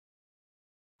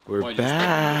We're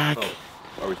back.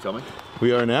 Are we filming?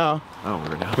 We are now. Oh,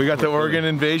 we're now. We got the Oregon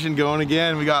invasion going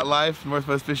again. We got live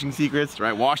Northwest Fishing Secrets. That's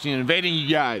right, Washington invading you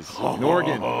guys in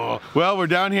Oregon. Well, we're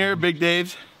down here, Big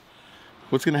Dave's.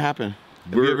 What's gonna happen?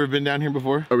 Have you ever been down here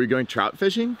before? Are we going trout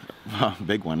fishing? Oh,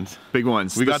 big ones. Big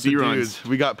ones. We got the dudes.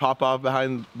 We got Pop-Off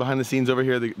behind the scenes over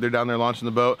here. They're down there launching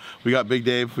the boat. We got Big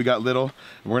Dave. We got Little.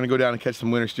 And we're gonna go down and catch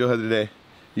some winter steelhead today.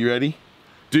 You ready?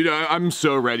 Dude, I'm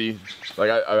so ready. Like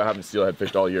I haven't steelhead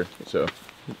fished all year, so.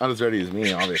 Not as ready as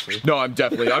me, obviously. No, I'm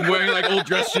definitely. I'm wearing like old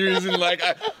dress shoes and like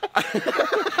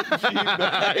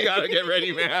I gotta get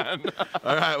ready, man.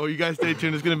 All right, well, you guys stay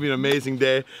tuned. It's gonna be an amazing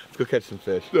day. Let's go catch some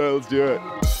fish. Yeah, let's do it.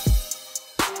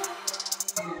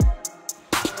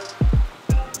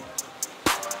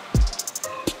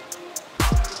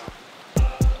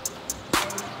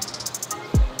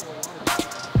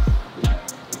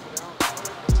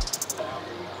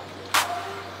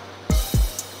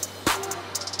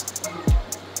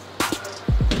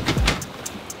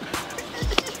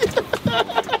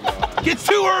 It's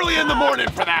too early in the morning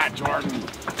for that, Jordan.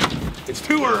 It's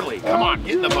too early. Come on,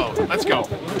 get in the boat. Let's go.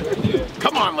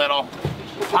 Come on, Little.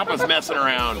 Papa's messing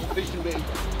around.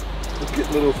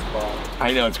 Little spot.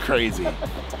 I know, it's crazy.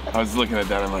 I was looking at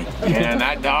that, I'm like, man,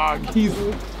 that dog, he's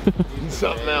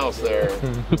something else there.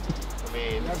 I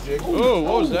mean, oh,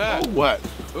 what was that? What?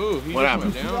 Oh, he What just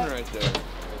happened? went down right there.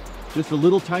 Just a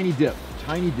little tiny dip,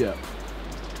 tiny dip.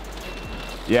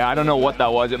 Yeah, I don't know what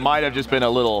that was. It might have just been a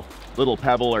little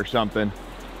pebble or something.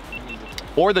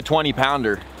 Or the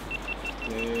 20-pounder.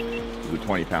 The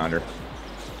 20-pounder.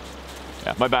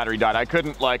 Yeah, my battery died. I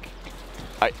couldn't I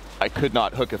could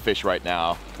not hook a fish right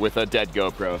now with a dead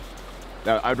GoPro.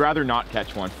 I'd rather not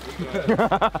catch one.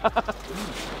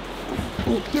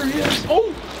 Oh, there he is.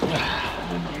 Oh!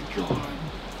 Oh my God.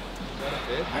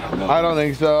 I don't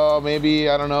think so. Maybe,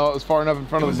 I don't know. It was far enough in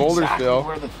front of the boulders exactly still.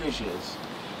 where the fish is.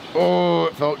 Oh,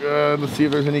 it felt good. Let's see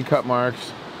if there's any cut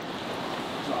marks.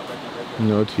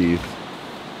 No teeth.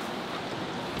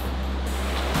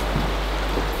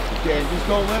 Okay, just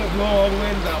don't let it blow all the way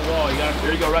into that wall. You got it.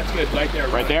 There you go. That's good. Right there.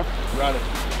 Right there? Run it.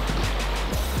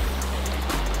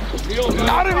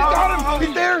 Got him! Got him!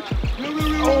 He's there!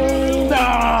 Oh,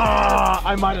 nah,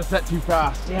 I might have set too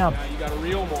fast. Damn. Yeah, you gotta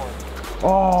reel more. Oh,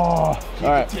 all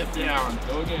right. Tip down.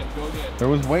 Go again, go again. There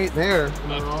was weight there. Up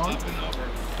and over.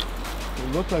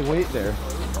 It looked like weight there.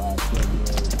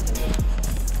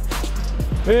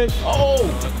 Fish. Oh!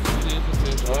 It is a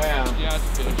fish. Oh, yeah. Yeah,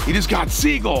 it's a fish. He just got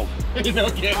seagull. No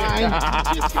kidding.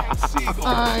 He just got seagull.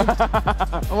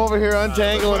 I'm over here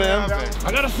untangling him.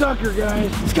 I got a sucker,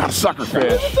 guys. He's got a sucker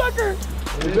fish. Sucker.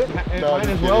 It might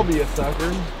as well be a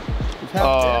sucker.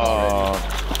 Oh,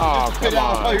 come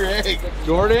on. your egg.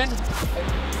 Jordan.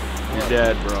 You're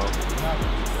dead, bro.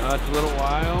 It's a little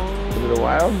wild. Is it a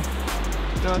wild?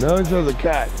 No, it says a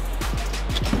cat.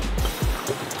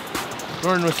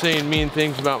 Jordan was saying mean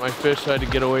things about my fish, so I had to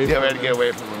get away from Yeah, we had him. to get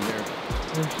away from him here.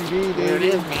 There There it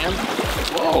is, man.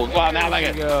 Whoa, wow, now like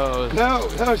There it. he goes. No,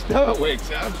 It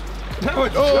wakes up. No,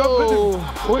 it's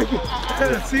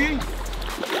jumping. See?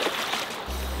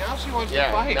 Now she wants Yeah,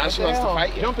 to fight. now What she the wants to hell?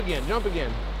 fight you. Jump again, jump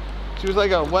again. She was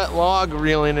like a wet log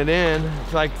reeling it in.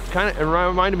 It's like it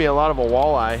reminded me a lot of a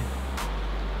walleye.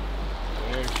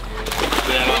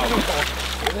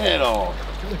 Little.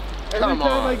 Every Come time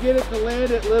on. I get it to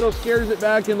land, it little scares it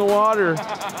back in the water.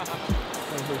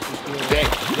 Big.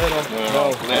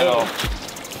 Little.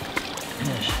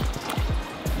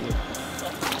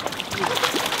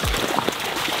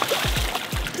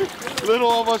 Little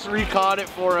almost recaught it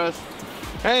for us.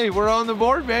 Hey, we're on the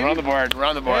board, baby. We're on the board. We're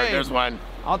on the board. Hey. There's one.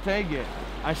 I'll take it.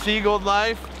 I seagulled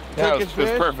life. Yeah, Took it his was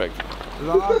fish. perfect. It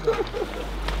was awesome.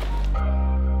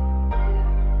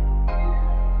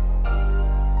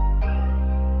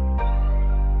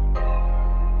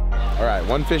 All right,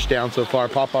 one fish down so far.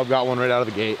 Pop-Up got one right out of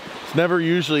the gate. It's never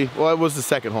usually, well, it was the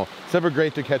second hole. It's never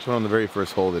great to catch one on the very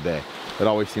first hole of the day. It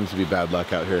always seems to be bad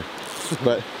luck out here.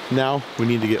 But now we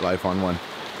need to get life on one.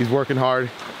 He's working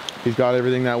hard. He's got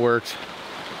everything that works.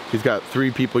 He's got 3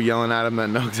 people yelling at him that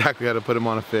know exactly how to put him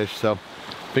on a fish. So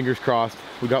fingers crossed.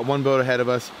 We got one boat ahead of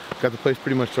us. Got the place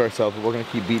pretty much to ourselves, but we're gonna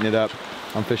keep beating it up.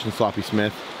 I'm fishing Sloppy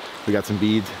Smith. We got some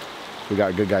beads. We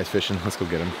got good guys fishing. Let's go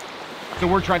get them. So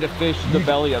we're trying to fish the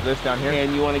belly of this down here.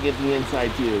 And you want to get the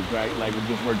inside too, right? Like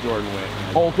just where Jordan went.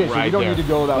 Oh, okay, so we don't need to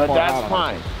go that But far that's out.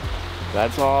 fine.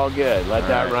 That's all good. Let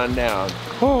that right. run down.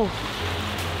 Oh,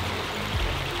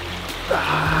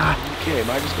 Okay,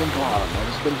 might just been bottom. There.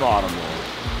 That's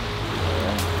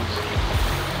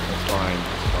fine.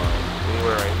 That's fine.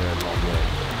 Anywhere right there is all good.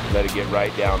 Let it get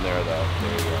right down there though.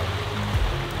 There you go.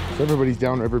 so everybody's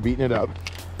downriver beating it up.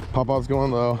 Pop-Pop's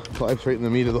going low. Life's right in the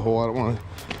meat of the hole. I don't want to.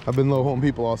 I've been low holding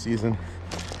people all season.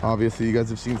 Obviously, you guys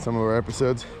have seen some of our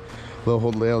episodes. Low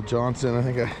hold Lael Johnson. I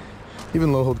think I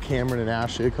even low hold Cameron and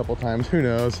Ashley a couple times. Who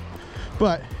knows?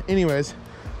 But anyways,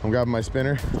 I'm grabbing my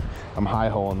spinner. I'm high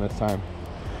holing this time.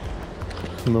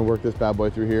 I'm gonna work this bad boy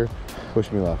through here.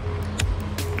 Push me left.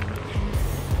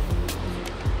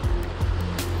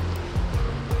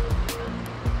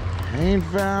 Ain't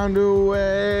found a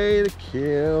way to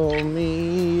kill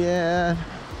me yet.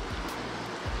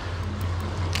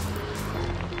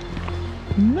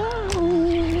 No.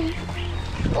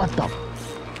 What the?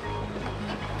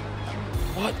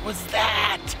 What was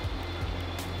that?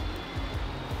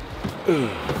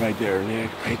 Right there,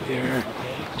 Nick. Right there.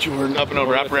 Jordan, up and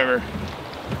over, upriver.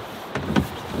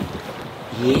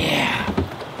 Yeah.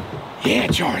 Yeah,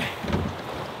 Jordan.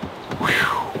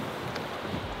 Whew.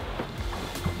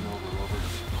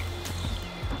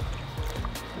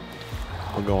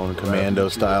 We're going commando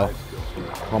style.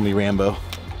 Call me Rambo.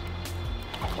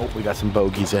 Oh, we got some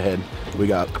bogeys ahead. We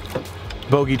got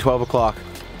bogey 12 o'clock.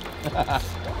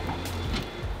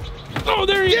 Oh,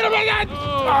 there he is! Oh my God!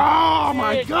 Oh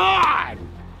my God!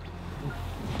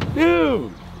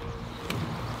 Dude!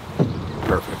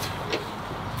 Perfect.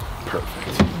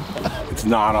 Perfect. It's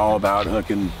not all about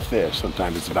hooking fish.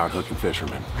 Sometimes it's about hooking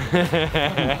fishermen.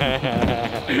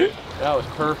 That was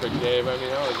perfect, Dave. I mean,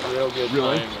 that was real good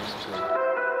timing.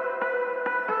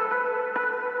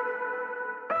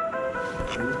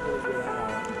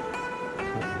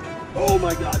 Oh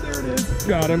my God, there it is.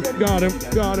 Got him, got him,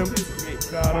 got him,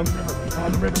 got him.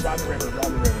 On the river, on the river,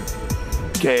 on the river.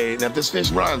 Okay, now if this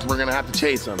fish runs, we're gonna have to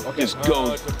chase him. Just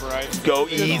go, go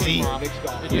easy.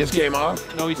 He just came off?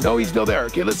 No, he's still there.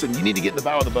 Okay, listen, you need to get in the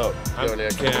bow of the boat. Go,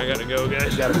 Nick. Okay, I gotta go,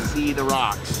 guys. You gotta see the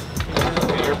rocks.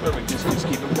 Okay, you're perfect. Just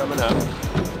keep them coming up.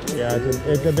 Yeah,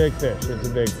 it's a big fish. It's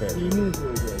a big fish.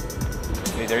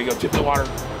 Okay, there you go. Tip the water.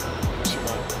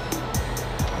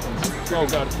 Oh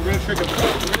God, we're gonna trick him.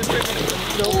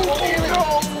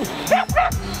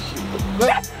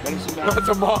 That's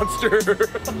a monster. Put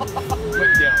down.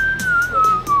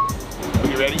 Are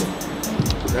you ready?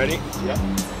 Ready? Yep.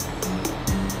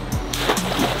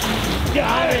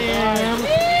 Got him!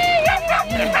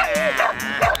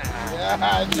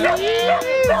 So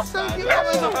good, that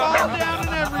was a ball down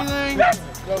and everything.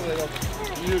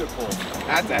 Beautiful.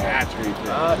 That's a hatchery.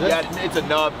 Yeah, it's a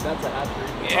nub. That's a hatchery.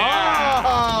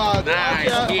 Yeah.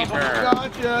 Nice keeper.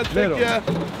 Gotcha, tricked ya.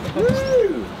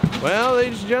 Woo. Well,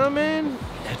 ladies and gentlemen,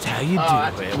 that's how you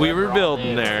do it. We were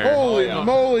building there. Holy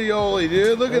moly,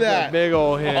 dude! Look at that. Big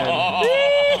old hen.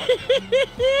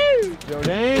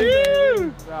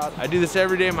 I do this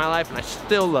every day of my life, and I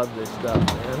still love this stuff,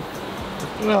 man.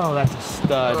 Oh, that's a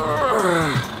stud.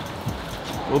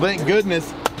 Well, thank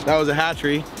goodness that was a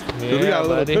hatchery. Yeah, We got a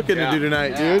little buddy. cooking to do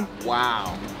tonight, dude.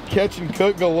 Wow. Catch and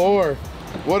cook galore.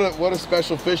 What a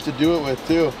special fish to do it with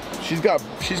too. She's got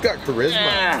charisma.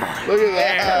 Yeah. Look at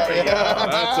that. There we go.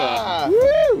 That's a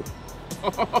Woo!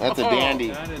 That's a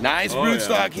dandy. Nice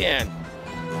broodstock hen.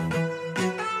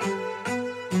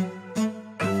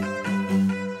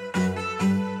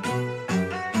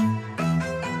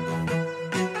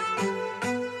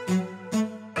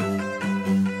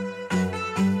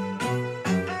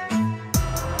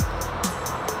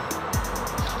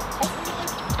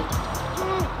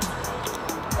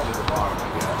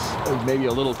 Maybe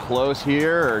a little close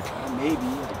here, or Maybe,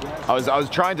 I guess. I was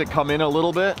trying to come in a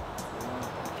little bit.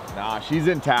 Nah, she's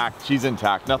intact. She's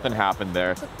intact. Nothing happened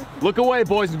there. Look away,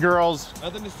 boys and girls.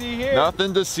 Nothing to see here.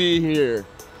 Nothing to see here.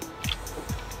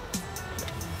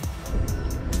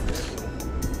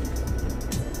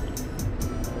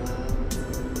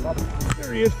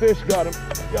 There he is, fish. Got him.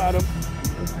 Got him.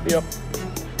 Yep.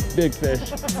 Big fish.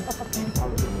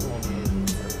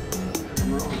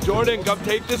 Jordan, come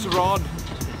take this rod.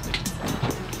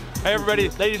 Hey everybody,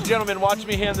 ladies and gentlemen, watch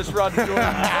me hand this rod to Jordan.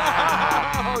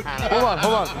 Hold on.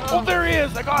 Oh, there he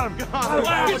is. I got him.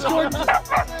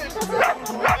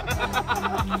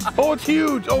 Oh, it's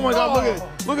huge. Oh my God,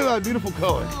 look at that beautiful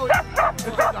color.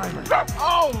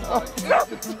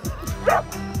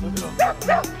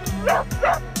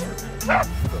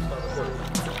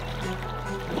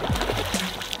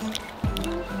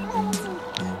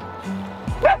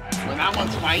 Well, that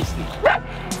one's feisty.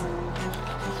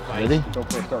 Ready? Don't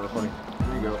start recording.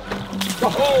 Here you go.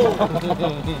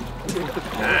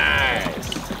 Nice.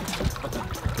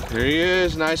 There he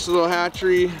is, nice little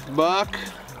hatchery buck.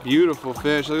 Beautiful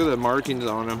fish, look at the markings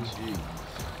on him.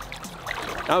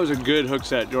 That was a good hook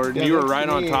set, Jordan. Yeah, you were that's right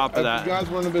on neat. top of If that. you guys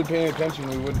wouldn't have been paying attention,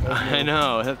 we wouldn't have known. I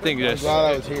know, that thing I'm just, glad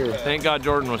I was here. thank God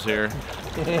Jordan was here.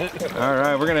 All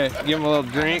right, we're gonna give him a little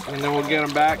drink and then we'll get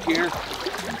him back here.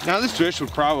 Now this fish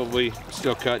would probably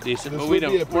still cut decent, but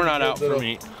we're not out for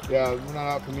meat. Yeah, we're not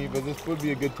out for meat, but this would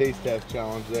be a good taste test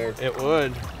challenge there. It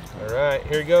would. All right,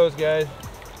 here he goes, guys.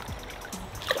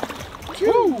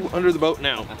 Woo! Under the boat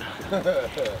now.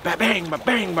 Ba-bang,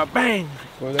 ba-bang, ba-bang.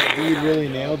 Boy, that dude really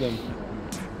nailed him.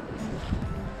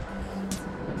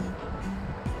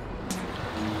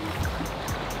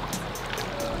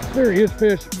 There he is,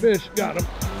 fish, got him.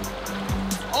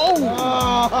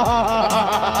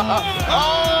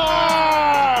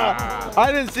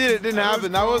 I didn't see it, it didn't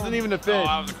happen. That wasn't even a fish. Oh,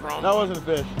 that was a chrome. That wasn't a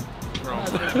fish.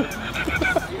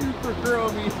 Super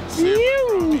chromy.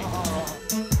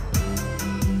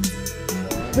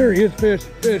 There he is,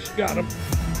 fish, got him.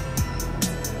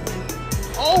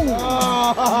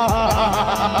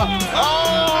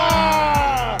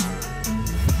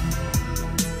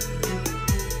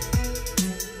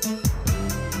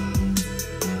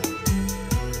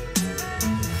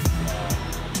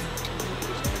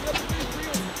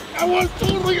 That was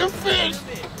totally a fish.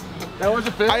 That was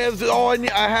a fish? I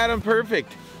had him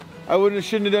perfect. I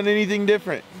shouldn't have done anything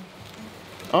different.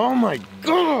 Oh my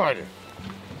God.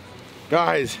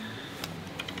 Guys,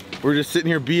 we're just sitting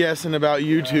here BSing about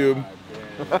YouTube.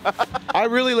 I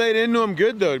really laid into him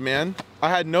good though, man. I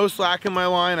had no slack in my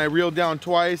line. I reeled down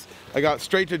twice. I got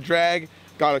straight to drag,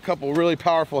 got a couple really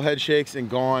powerful head shakes and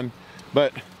gone.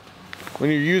 But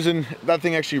when you're using, that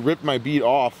thing actually ripped my bead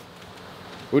off.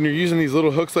 When you're using these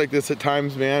little hooks like this at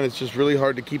times, man, it's just really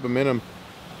hard to keep them in them.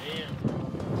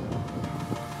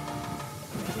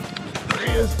 There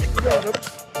he is. Got him.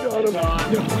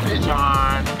 Fish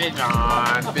on, fish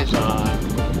on, fish on.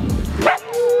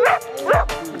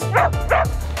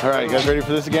 All right, you guys ready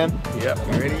for this again? Yep,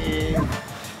 ready.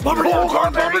 Bumper down,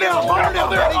 bumper down, bumper down.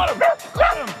 There, got him.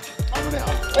 Got him. Bumper down.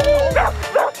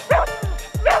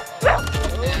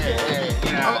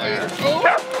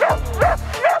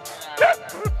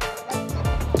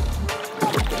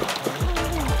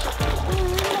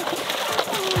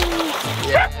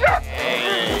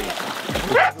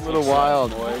 A little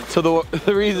wild. So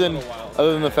the reason,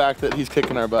 other than the fact that he's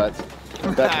kicking our butts,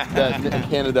 that Nick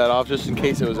handed that off just in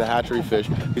case it was a hatchery fish.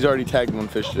 He's already tagged one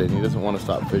fish today and he doesn't want to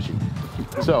stop fishing.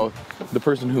 So the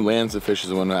person who lands the fish is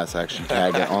the one who has to actually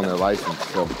tag it on their license.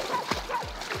 So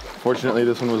fortunately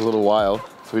this one was a little wild,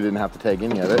 so we didn't have to tag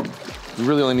any of it. We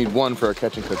really only need one for our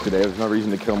catch and cook today. There's no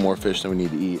reason to kill more fish than we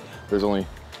need to eat. There's only,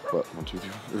 what, 1, 2, 3,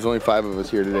 there's only 5 of us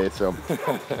here today, so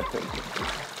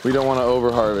we don't want to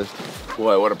over harvest.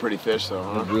 Boy, what a pretty fish though,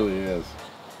 huh? It really is.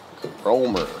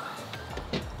 Romer.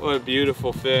 What a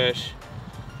beautiful fish.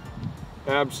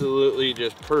 Absolutely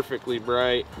just perfectly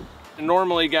bright.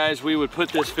 Normally, guys, we would put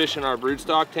this fish in our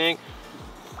broodstock tank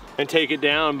and take it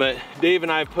down, but Dave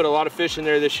and I have put a lot of fish in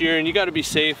there this year, and you got to be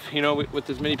safe, you know, with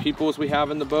as many people as we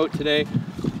have in the boat today.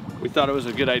 We thought it was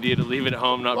a good idea to leave it at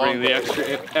home, not bring the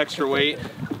extra weight.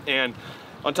 And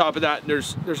on top of that,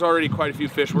 there's already quite a few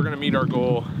fish. We're gonna meet our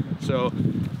goal. So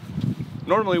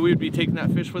normally we would be taking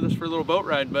that fish with us for a little boat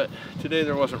ride, but today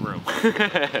there wasn't room.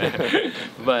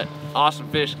 But awesome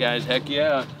fish, guys, heck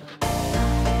yeah.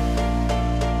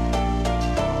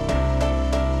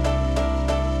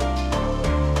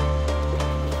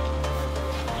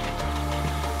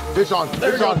 Fish on,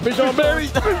 fish on, fish on, baby!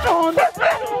 Fish on!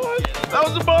 That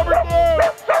was a bumper, dude!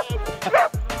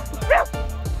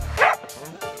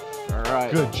 All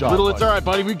right. Good job. Little, it's all right,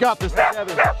 buddy. We got this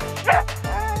together.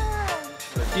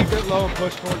 Keep it low and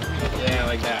push towards me. Yeah,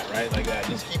 like that, right? Like that.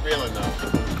 Just keep reeling though.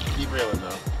 Keep reeling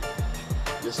though.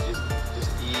 Just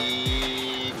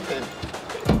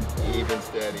even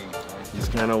steady.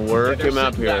 Just kind of work him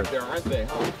up here. There, aren't they?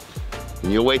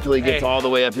 And you'll wait till he gets all the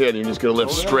way up here, and you're just gonna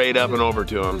lift straight up and over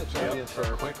to him.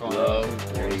 Low.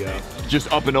 There you go.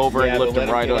 Just up and over and lift him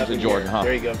right onto Jordan, huh?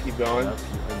 There you go. Keep going.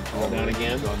 Down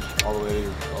again. All the way.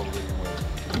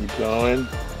 Keep going.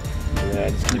 Yeah,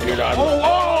 just keep your dog.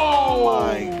 Oh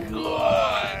my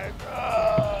God!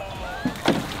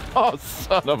 Oh,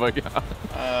 son of a gun.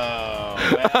 Oh,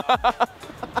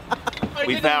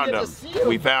 we found him.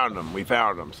 We found him. We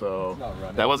found him. So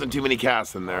that wasn't too many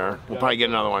casts in there. We'll probably get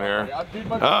another one here.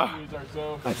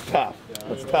 That's tough.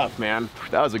 That's tough, man.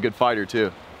 That was a good fighter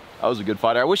too. That was a good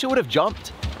fighter. I wish it would have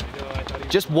jumped.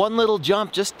 Just one little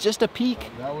jump, just a peek.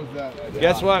 That was that. Yeah.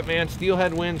 Guess what, man?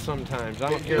 Steelhead wins sometimes. I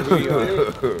don't care who you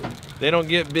are. They don't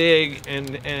get big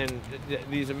and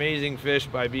these amazing fish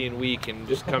by being weak and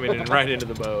just coming in right into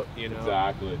the boat, you know?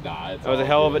 Exactly. Nah, that was a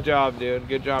hell of a job, dude.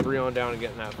 Good job reeling down and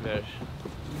getting that fish.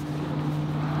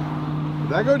 Did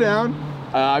that go down?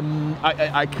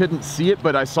 I couldn't see it,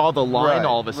 but I saw the line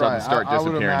all of a sudden start disappearing.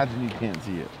 I would imagine you can't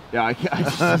see it. Yeah, I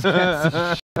just can't see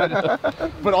shit.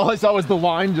 But all I saw was the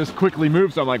line just quickly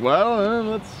move, so I'm like, well,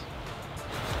 let's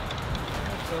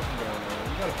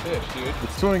got a fish, dude.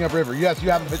 It's swimming upriver. Yes, you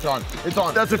have a fish on. It's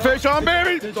on. That's a fish on,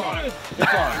 baby. It's on. It's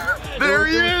on. There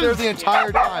he It was there is. the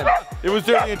entire time. It was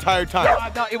there the entire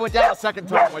time. No, it went down a second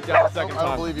time. I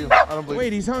don't believe you. I don't believe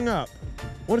Wait, he's hung up.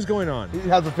 What is going on? you. He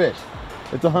has a fish.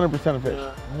 It's 100% a fish.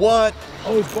 What?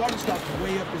 Oh, his bobber stop's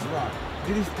way up his rock.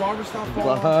 Did his bobber stop fall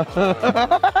off?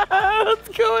 What's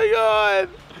going on?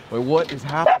 Wait, what is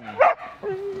happening?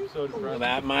 Well,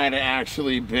 that might have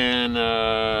actually been,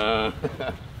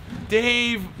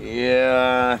 Dave.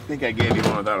 yeah, I think I gave you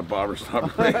one without a bobber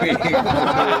stop.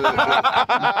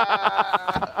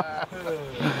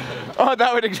 Oh,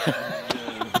 that would.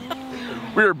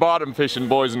 We were bottom fishing,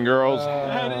 boys and girls.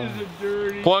 That is a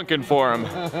dirty. Plunking for him.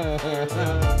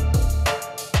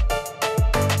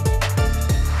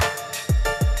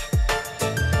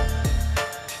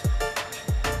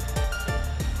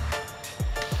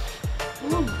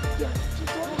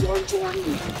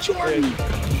 Jordan.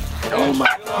 Oh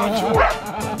my God, Jordan.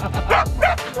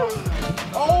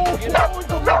 Oh, it's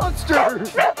a monster!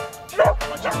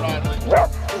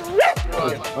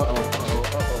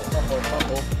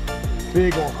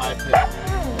 Big old high fish.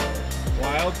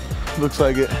 Wild. Looks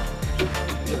like it.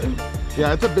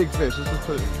 Yeah, it's a big fish. Let's just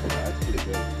put it.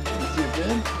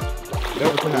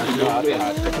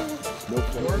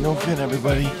 No fin,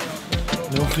 everybody.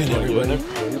 No fin, everybody.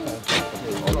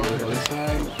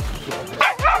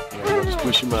 Just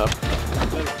push him up.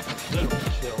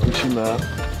 Push him up.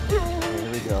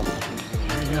 There we go.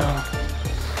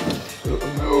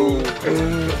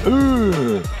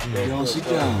 Don't sit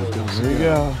down. Don't sit There we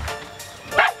go.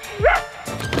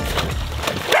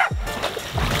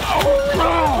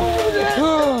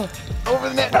 Over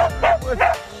the net.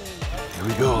 Here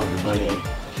we go, everybody.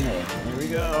 Here we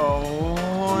go.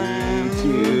 1,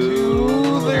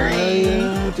 2, there he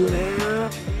is.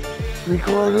 2.5.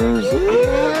 3/4.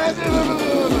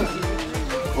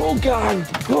 Oh God!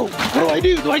 Oh, what do I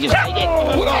do? Do I just hide it?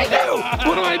 What do I do?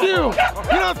 What do I do?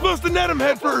 You're not supposed to net him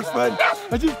head first, bud.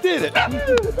 I just did it.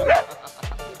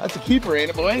 That's a keeper, ain't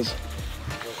it, boys?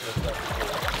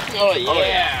 Oh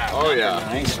yeah! Oh yeah.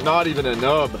 Nice. Not even a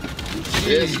nub.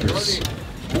 Jesus.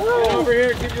 Over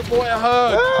here, give your boy a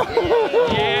hug.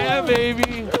 Yeah,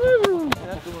 baby.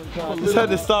 Just had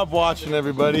to stop watching,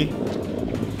 everybody.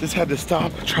 Just had to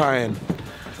stop trying.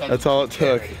 That's all it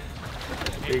took.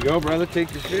 Here you go, brother.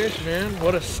 Take your fish, man.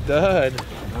 What a stud.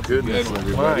 Goodness,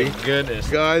 everybody. My goodness.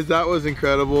 Guys, that was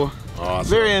incredible. Awesome.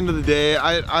 Very end of the day.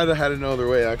 I'd have had it no other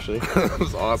way, actually. That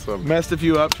was awesome. Messed a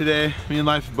few up today. Me and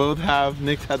Life both have.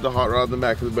 Nick's had the hot rod in the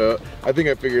back of the boat. I think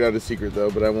I figured out a secret though,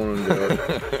 but I won't unveil it.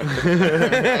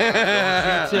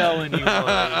 Telling you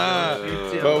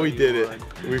what. But we did it.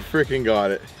 We freaking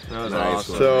got it. That was Nice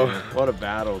awesome. So, What a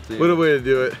battle, too. what a way to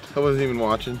do it. I wasn't even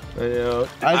watching. Yeah.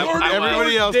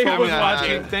 Everybody else Dave told was me I had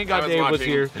watching. it. Thank God I was Dave was watching.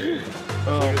 here.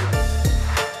 Oh.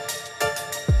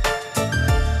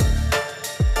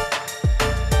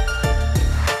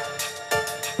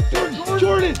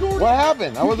 Jordan! What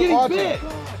happened? I wasn't watching.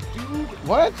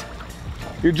 What?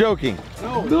 You're joking.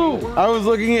 No. I was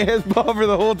looking at his bobber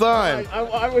the whole time. I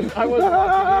wasn't watching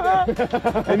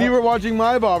either. And you were watching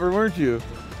my bobber, weren't you?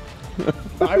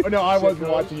 No, I wasn't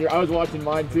watching you. I was watching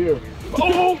mine too.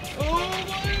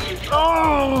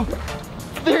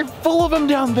 They're full of them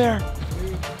down there.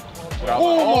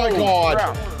 Oh my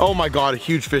God. Oh my God, a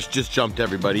huge fish just jumped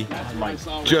everybody.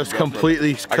 Just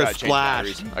completely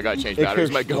splashed. I gotta change It batteries.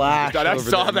 My splashed God, I over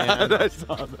saw there, that. man. I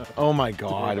saw that. Oh my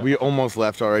God, we almost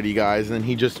left already, guys, and then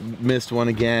he just missed one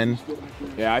again.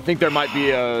 Yeah, I think there might be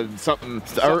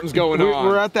something's going on.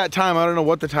 We're at that time. I don't know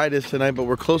what the tide is tonight, but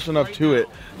we're close enough to it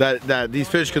that these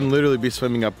fish can literally be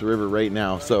swimming up the river right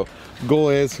now. So goal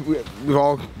is we've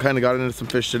all kind of got into some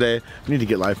fish today. We need to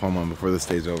get life on one before this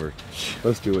day's over.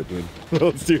 Let's do it, dude.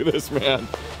 Let's do this, man.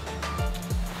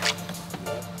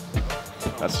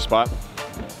 That's the spot.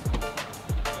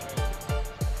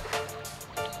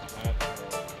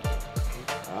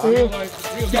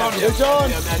 It's on.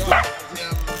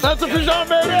 That's a fish on,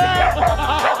 baby!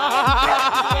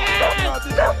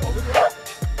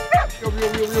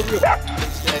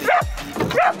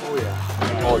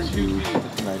 Oh, it's huge.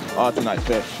 Oh, it's a nice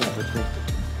fish.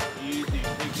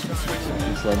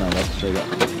 Just let no, that's straight up.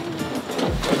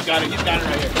 He's got it right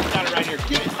here. He's got it right here.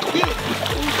 Get it.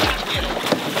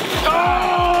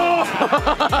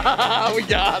 Oh! We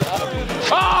got him.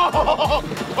 Oh!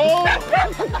 Oh!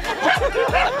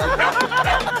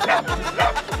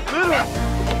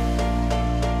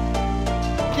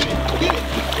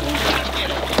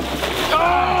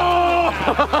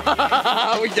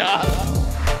 Oh! We got him.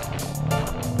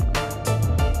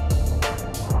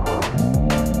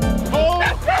 Oh!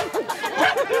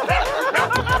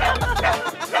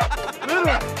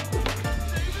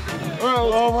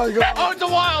 Oh my God. Oh, it's a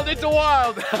wild, it's a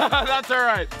wild. That's all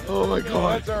right. Oh my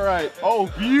God. That's all right.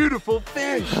 Oh, beautiful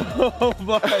fish. Oh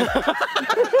my.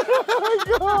 Oh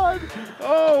my God.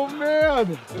 Oh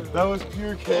man. That was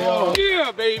pure chaos.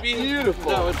 Yeah, baby.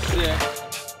 Beautiful. That was sick.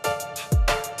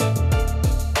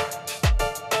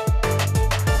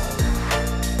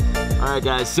 All right,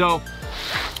 guys, so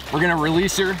we're gonna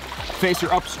release her, face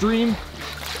her upstream.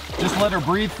 Just let her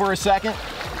breathe for a second.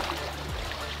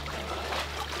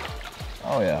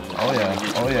 Oh yeah, oh yeah,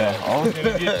 oh yeah.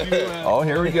 Oh, oh,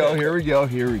 here we go, here we go,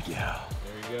 here we go.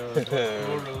 There you go.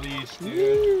 Full release,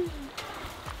 dude.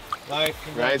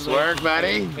 Nice work,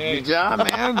 buddy. Good job,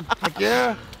 man. Heck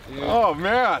yeah. Dude, Oh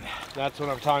man. that's what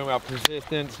I'm talking about.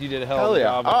 Persistence. You did a hell Hell of a yeah.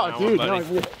 job. on that Oh, dude, one, buddy.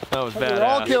 That was badass. We're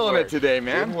all killing it today,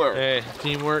 man. Good work. Hey,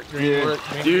 teamwork,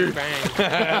 dreamwork, Dude.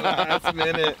 bang. Last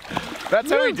minute.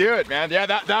 That's how we do it, man. Yeah,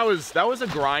 that was a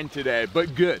grind today,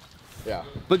 but good. Yeah.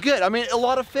 But good. I mean, a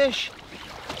lot of fish.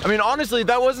 I mean, honestly,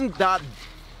 that wasn't that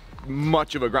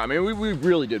much of a grind. I mean, we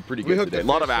really did pretty good today. A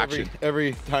lot of action.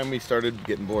 Every time we started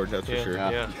getting bored, that's for sure.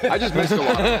 Yeah. I just missed a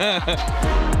lot.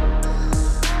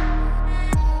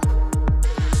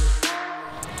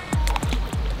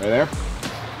 Right there?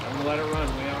 I'm gonna let it run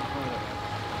way out front.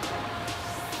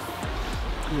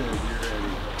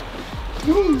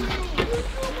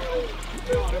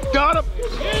 Got him!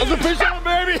 That's a fish on,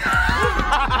 baby!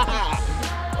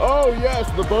 Oh yes,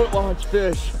 the boat launch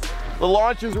fish. The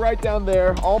launch is right down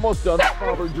there, almost done.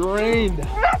 We're drained.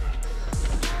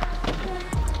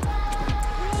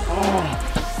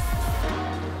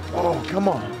 Oh, come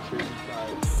on.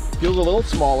 Feels a little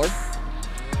smaller.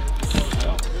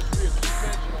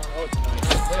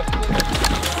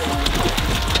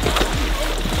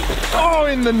 Oh,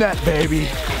 in the net, baby.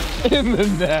 In the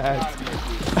net.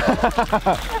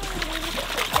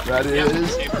 That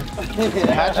is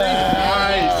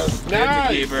nice.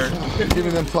 Nice. Give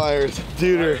me them pliers.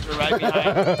 Dude. Right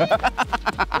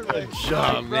behind. Good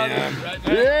job, man.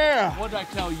 Yeah. What'd I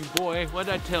tell you, boy?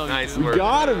 What'd I tell you? Nice dude? work. We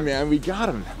got him, man. We got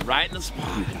him. Right in the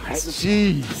spot.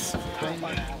 Jeez.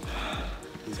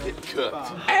 He's getting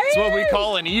cooked. That's what we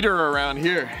call an eater around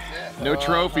here. No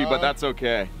trophy, but that's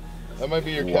okay. That might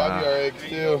be your Wow. caviar eggs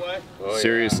too. Oh,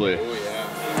 Seriously. Yeah.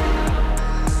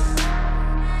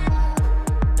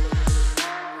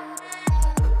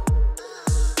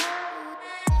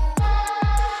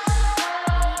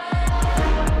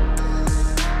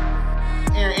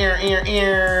 Oh,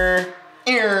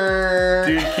 yeah.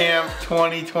 Dude Camp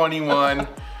 2021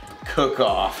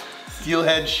 cook-off.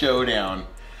 Steelhead Showdown.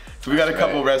 So we got a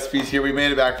couple recipes here. We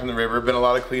made it back from the river. Been a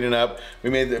lot of cleaning up. We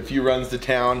made a few runs to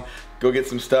town. Go get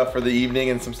some stuff for the evening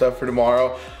and some stuff for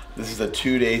tomorrow. This is a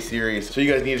 2-day series. So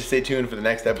you guys need to stay tuned for the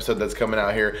next episode that's coming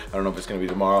out here. I don't know if it's gonna be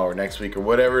tomorrow or next week or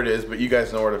whatever it is, but you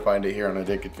guys know where to find it here on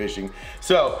Addicted Fishing.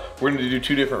 So we're gonna do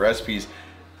 2 different recipes.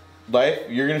 Life,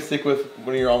 you're gonna stick with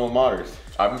one of your alma maters.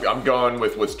 I'm going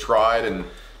with what's tried and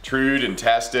trued and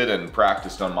tested and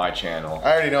practiced on my channel.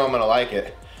 I already know I'm gonna like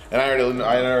it. And I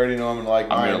already know I'm gonna like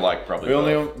mine. I'm gonna like probably We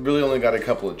both. really only got a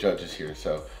couple of judges here,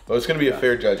 so but it's gonna be a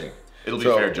fair judging. It'll be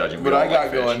fair judging. What I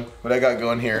got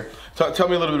going here. Tell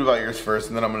me a little bit about yours first,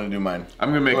 and then I'm gonna do mine. I'm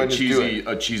gonna make Go a ahead and just do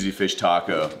it. cheesy fish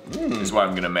taco. Is what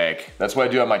I'm gonna make. That's what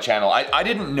I do on my channel. I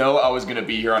didn't know I was gonna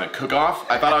be here on a cook-off.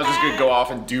 I thought I was just gonna go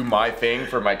off and do my thing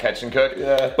for my catch and cook.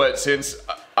 Yeah. But since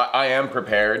I am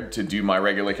prepared to do my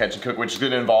regular catch and cook, which is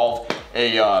gonna involve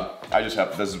a,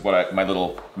 this is what my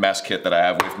little mess kit that I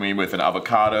have with me with an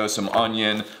avocado, some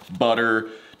onion, butter,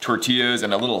 tortillas,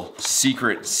 and a little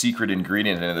secret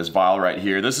ingredient in this vial right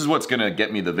here. This is what's gonna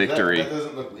get me the victory. That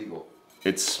doesn't look legal.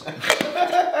 It's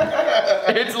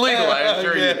it's legal, I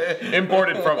assure you.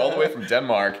 Imported from all the way from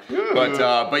Denmark.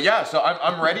 But yeah, so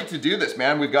I'm ready to do this,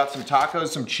 man. We've got some tacos,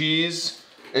 some cheese.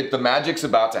 The magic's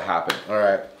about to happen. All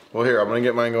right. Well, here, I'm gonna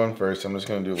get mine going first. I'm just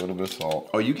gonna do a little bit of salt.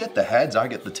 Oh, you get the heads, I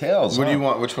get the tails. What do you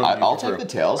want? Which one do you I'll prefer? take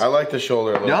the tails. I like the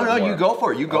shoulder a little bit No, more. you go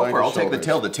for it. You go I like for it. the I'll take the shoulders.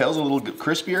 tail. The tail's a little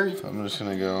crispier. I'm just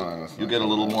gonna go. You'll get a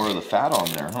little more of the fat on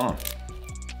there, huh?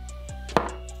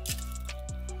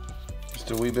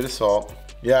 Just a wee bit of salt.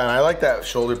 Yeah, and I like that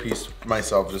shoulder piece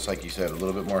myself, just like you said, a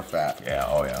little bit more fat. Yeah,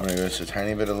 oh yeah. I'm gonna go just a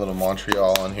tiny bit of little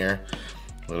Montreal on here,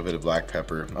 a little bit of black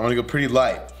pepper. I'm gonna go pretty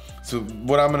light. So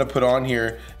what I'm gonna put on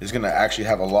here is gonna actually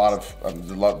have a lot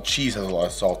of cheese has a lot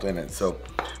of salt in it. So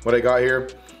what I got here,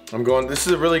 this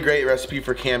is a really great recipe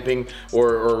for camping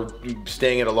or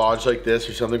staying at a lodge like this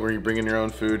or something where you bring in your own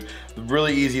food.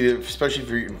 Really easy to, especially if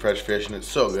you're eating fresh fish, and it's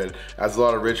so good. Adds a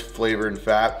lot of rich flavor and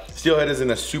fat. Steelhead isn't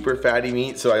a super fatty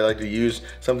meat, so I like to use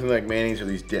something like mayonnaise or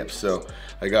these dips. So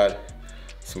I got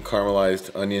some caramelized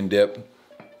onion dip.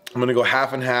 I'm gonna go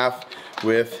half and half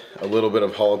with a little bit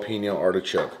of jalapeno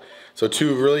artichoke. So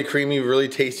 2 really creamy, really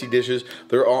tasty dishes.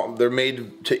 They're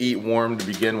made to eat warm to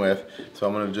begin with. So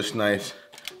I'm gonna just nice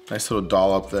little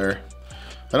dollop there.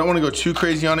 I don't want to go too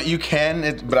crazy on it. You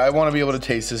can, but I want to be able to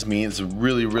taste this meat. It's a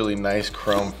really, really nice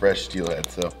chrome fresh steelhead.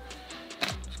 So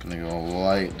just gonna go a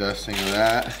light dusting of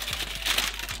that.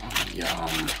 Oh,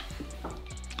 yum.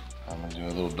 I'm gonna do a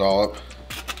little dollop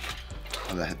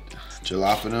of that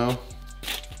jalapeno.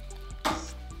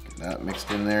 Get that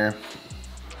mixed in there.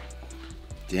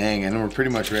 Dang, and we're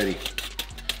pretty much ready.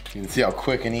 You can see how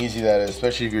quick and easy that is,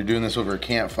 especially if you're doing this over a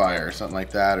campfire or something like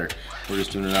that, or we're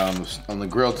just doing it out on the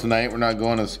grill tonight. We're not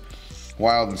going as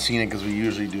wild and scenic as we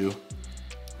usually do.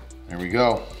 There we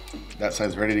go. That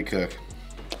side's ready to cook.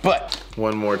 But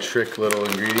one more trick little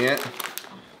ingredient.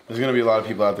 There's gonna be a lot of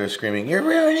people out there screaming, "You're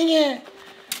ruining it!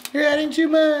 You're adding too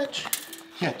much!"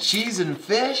 Yeah, cheese and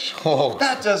fish? Oh.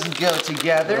 That doesn't go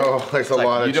together. Oh, there's a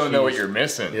lot of cheese. You don't know what you're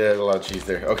missing. Yeah, there's a lot of cheese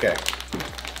there. Okay,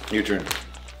 your turn.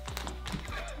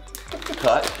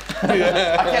 Cut. I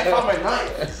can't find my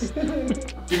knife.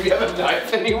 Do we have a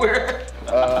knife anywhere?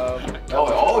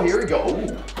 Oh, here we go.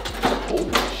 Ooh.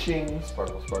 Oh, shing.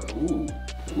 Sparkle, sparkle.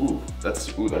 Ooh, that's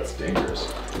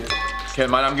dangerous. Okay,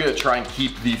 mine, I'm gonna try and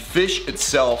keep the fish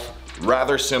itself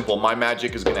rather simple. My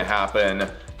magic is gonna happen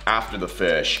after the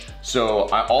fish. So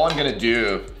all I'm gonna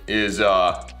do is, so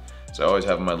I always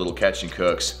have my little catch and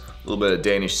cooks, a little bit of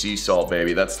Danish sea salt,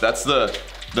 baby. That's the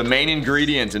main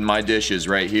ingredient in my dishes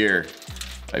right here.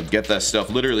 I get that stuff,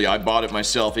 literally, I bought it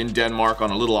myself in Denmark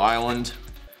on a little island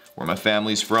where my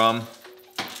family's from.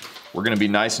 We're gonna be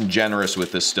nice and generous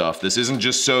with this stuff. This isn't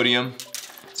just sodium.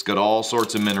 It's got all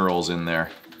sorts of minerals in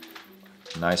there.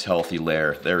 Nice healthy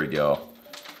layer, there we go.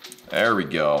 There we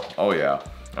go, oh yeah.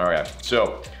 All right,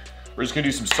 so we're just gonna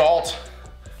do some salt,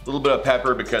 a little bit of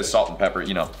pepper, because salt and pepper,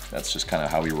 you know, that's just kind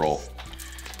of how we roll.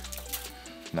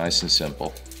 Nice and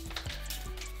simple.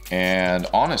 And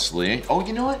honestly, oh,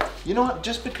 you know what?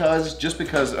 Just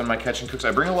because on my catch and cooks,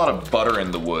 I bring a lot of butter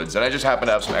in the woods, and I just happen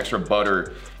to have some extra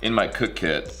butter in my cook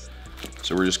kit.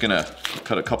 So we're just gonna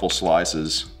cut a couple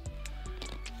slices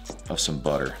of some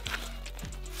butter.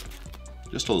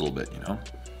 Just a little bit, you know?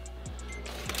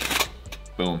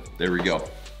 Boom, there we go.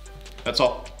 That's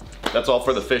all. That's all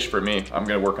for the fish for me. I'm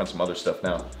gonna work on some other stuff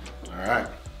now. All right,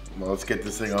 well, let's get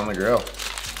this thing on the grill.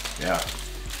 Yeah.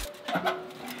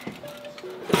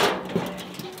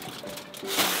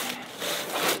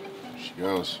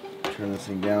 Goes. Turn this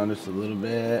thing down just a little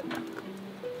bit.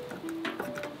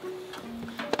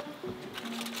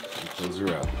 Close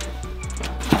her up.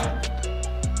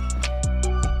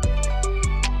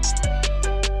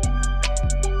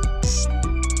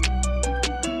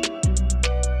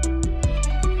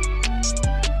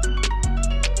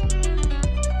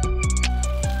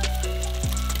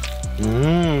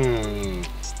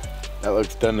 That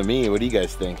looks done to me. What do you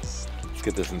guys think? Let's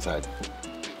get this inside.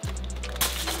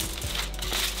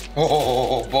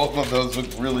 Oh, both of those look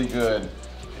really good.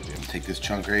 Take this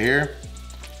chunk right here.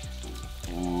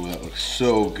 Ooh, that looks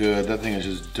so good. That thing is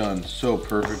just done so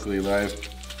perfectly live.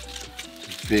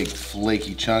 Big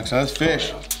flaky chunks. Now this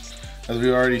fish, as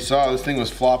we already saw, this thing was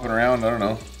flopping around, I don't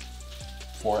know,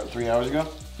 3 hours ago?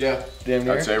 Yeah. Damn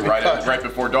near. I'd say right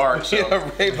before dark. So. Yeah,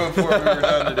 right before we were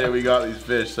done today, we got these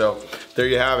fish. So there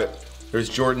you have it. There's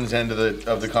Jordan's end of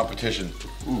the competition.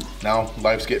 Ooh, now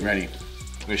life's getting ready.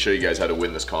 Let me show you guys how to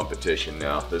win this competition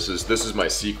now. This is my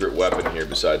secret weapon here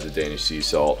besides the Danish sea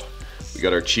salt. We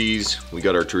got our cheese, we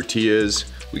got our tortillas,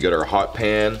 we got our hot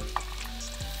pan.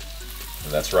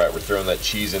 And that's right, we're throwing that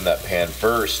cheese in that pan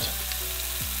first.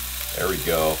 There we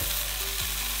go.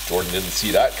 Jordan didn't see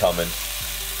that coming,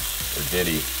 or did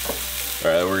he?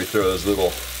 All right, then we're gonna throw those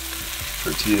little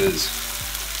tortillas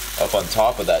up on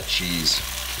top of that cheese.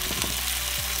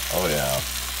 Oh yeah.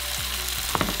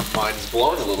 Mind's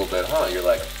blown a little bit, huh? You're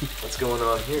like, what's going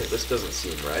on here? This doesn't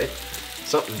seem right.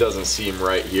 Something doesn't seem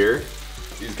right here.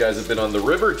 These guys have been on the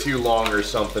river too long or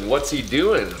something. What's he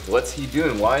doing? What's he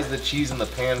doing? Why is the cheese in the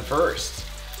pan first?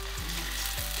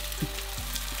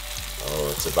 Oh,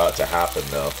 it's about to happen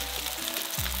though.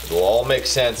 It'll all make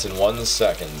sense in 1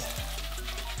 second.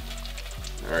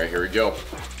 All right, here we go.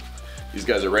 These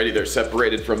guys are ready. They're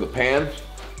separated from the pan.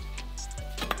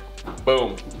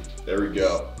 Boom. There we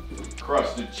go.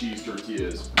 Crusted cheese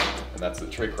tortillas. And that's the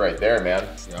trick right there, man.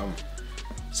 Yum.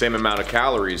 Same amount of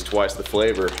calories, twice the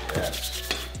flavor. Yeah.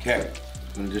 Okay,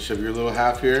 I'm gonna just shove your little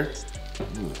half here.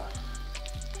 Ooh.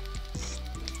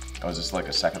 Oh, is this like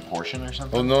a second portion or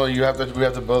something? Well, no, we have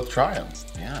to both try them.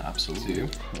 Yeah, absolutely.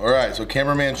 All right, so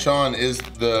cameraman Sean is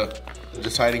the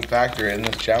deciding factor in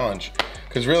this challenge.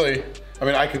 Because really, I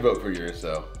mean, I could vote for yours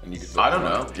though, and you could vote I don't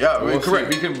know. Yeah, We'll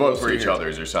correct. see. We can vote for see each here.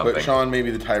 other's or something. But Sean may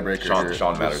be the tiebreaker here.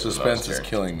 Sean matters The the suspense most is here.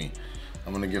 killing me.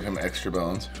 I'm gonna give him extra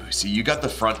bones. See, you got the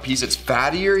front piece. It's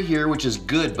fattier here, which is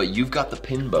good, but you've got the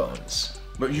pin bones.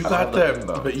 But you I got love the pin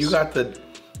bones. but you got the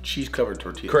cheese covered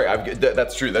tortilla. Correct.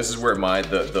 That's true. This is where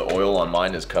the oil on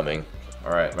mine is coming.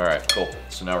 All right, cool.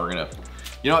 So now we're gonna,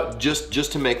 you know what?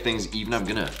 Just to make things even, I'm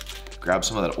gonna grab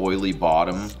some of that oily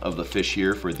bottom of the fish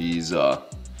here for these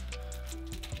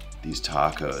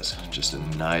tacos. Just a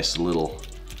nice little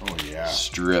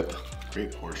strip.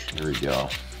 Great portion. Here we go.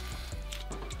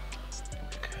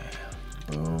 Okay.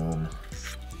 Boom.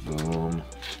 Boom.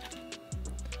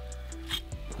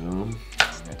 Boom.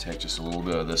 I'm gonna take just a little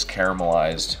bit of this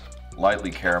caramelized, lightly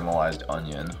caramelized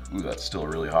onion. Ooh, that's still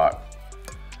really hot.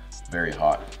 Very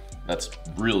hot. That's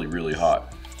really, really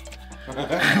hot. Like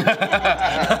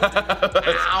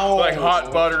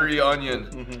hot buttery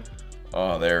onion.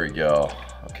 Oh, there we go.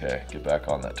 Okay, get back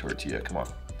on that tortilla, come on.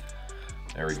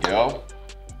 There we go.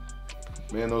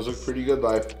 Man, those look pretty good,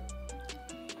 Life.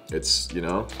 It's, you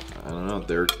know, I don't know,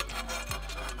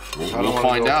 We'll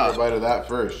find out. For a bite of that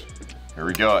first. Here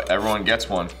we go, everyone gets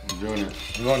one. I'm doing it.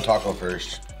 I'm going taco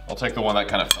first. I'll take the one that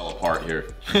kind of fell apart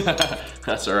here.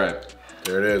 That's all right.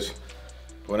 There it is.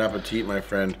 Bon appetit, my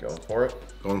friend. Going for it.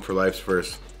 Going for Life's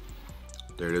first.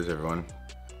 There it is, everyone.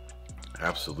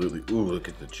 Absolutely. Ooh, look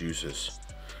at the juices.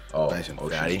 Oh, Nice and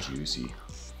she's fatty. juicy.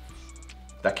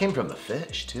 That came from the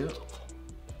fish too.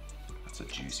 That's a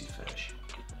juicy fish.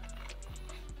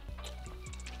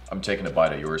 I'm taking a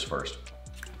bite of yours first.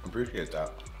 Appreciate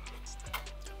that.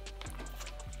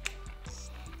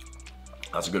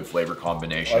 That's a good flavor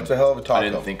combination. That's a hell of a taco. I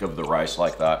didn't think of the rice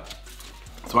like that.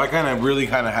 So I really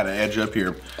had an edge up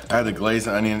here. I had the glazed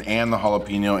onion and the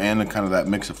jalapeno and the kind of that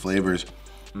mix of flavors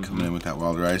coming in with that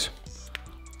wild rice.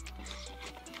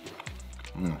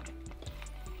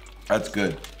 That's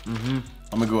good. I'm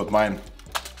gonna go with mine.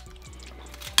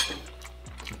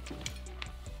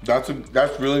 That's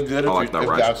really good I like that if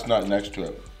rice. that's not next to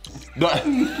it.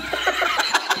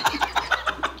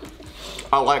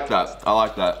 I like that. I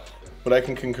like that. What I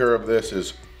can concur of this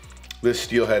is this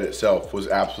steelhead itself was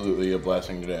absolutely a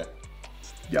blessing today.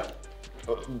 Yeah.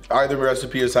 Either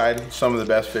recipe aside, some of the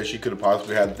best fish you could have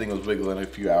possibly had. The thing was wiggling a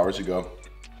few hours ago.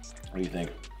 What do you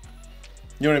think?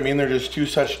 You know what I mean? They're just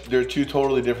they're two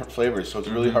totally different flavors, so it's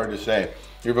really hard to say.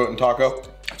 You're voting taco?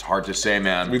 It's hard to say,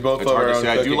 man. We both It's love hard our to own say.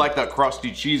 I do cooking. like that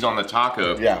crusty cheese on the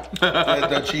taco. Yeah.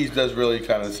 The cheese does really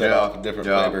kind of set off a different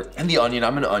flavor. And the onion,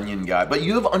 I'm an onion guy, but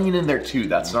you have onion in there too.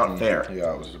 That's not fair.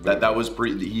 Yeah, it was that was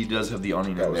pretty. He does have the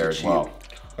onion in there as well.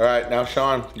 All right, now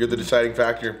Sean, you're the deciding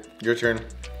factor. Your turn.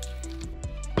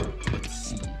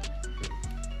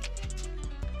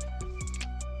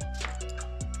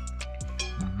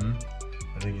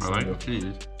 I like the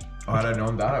cheese. Oh, had I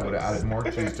known that, I would have added more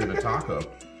cheese to the taco.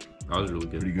 That was really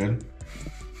good. Pretty good.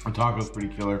 The taco's pretty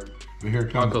killer. But here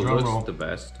comes Taco drum was roll. the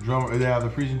best. Yeah, the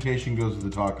presentation goes to the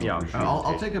taco. Yeah, for sure.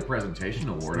 I'll take a presentation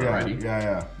award Yeah, already.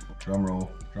 yeah. Drum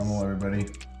roll, everybody.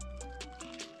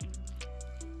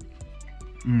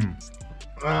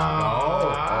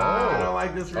 I don't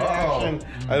like this reaction.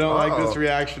 I don't like this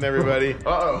reaction, everybody.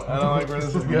 I don't like where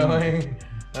this is going.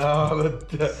 Oh,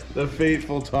 the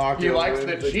fateful taco. He likes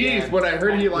the cheese. When I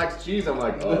heard he likes cheese, I'm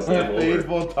like, oh, The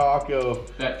fateful taco.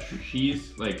 That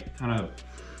cheese, like, kind of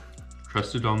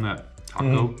crusted on that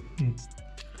taco.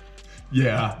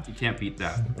 Yeah. You can't beat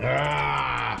that.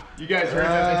 You guys heard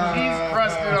that? The cheese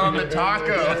crusted on the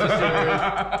taco.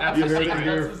 That's You the heard it secret.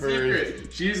 here That's the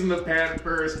secret. Cheese in the pan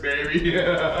first, baby.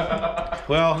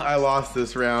 Well, I lost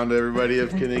this round, everybody, of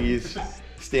Carnegie's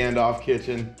Standoff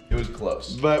Kitchen. It was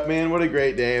close. But man, what a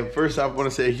great day. First off, I want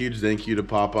to say a huge thank you to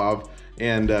Popov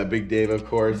and Big Dave, of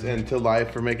course, and to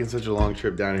Life for making such a long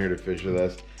trip down here to fish with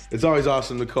us. It's always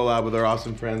awesome to collab with our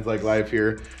awesome friends like Life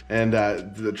here and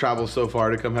the travel so far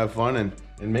to come have fun and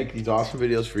make these awesome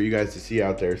videos for you guys to see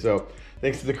out there. So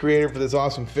thanks to the creator for this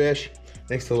awesome fish.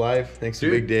 Thanks to Life. Thanks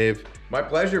to Big Dave. My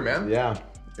pleasure, man. Yeah.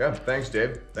 Yeah, thanks,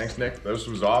 Dave. Thanks, Nick. This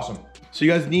was awesome. So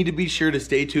you guys need to be sure to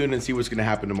stay tuned and see what's going to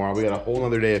happen tomorrow. We got a whole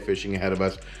other day of fishing ahead of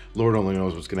us. Lord only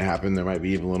knows what's going to happen. There might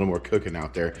be even a little more cooking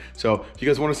out there. So if you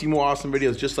guys want to see more awesome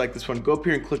videos just like this one, go up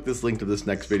here and click this link to this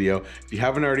next video. If you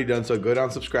haven't already done so, go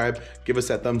down, subscribe, give us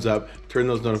that thumbs up, turn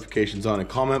those notifications on, and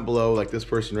comment below like this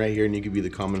person right here, and you can be the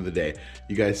comment of the day.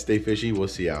 You guys stay fishy. We'll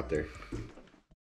see you out there.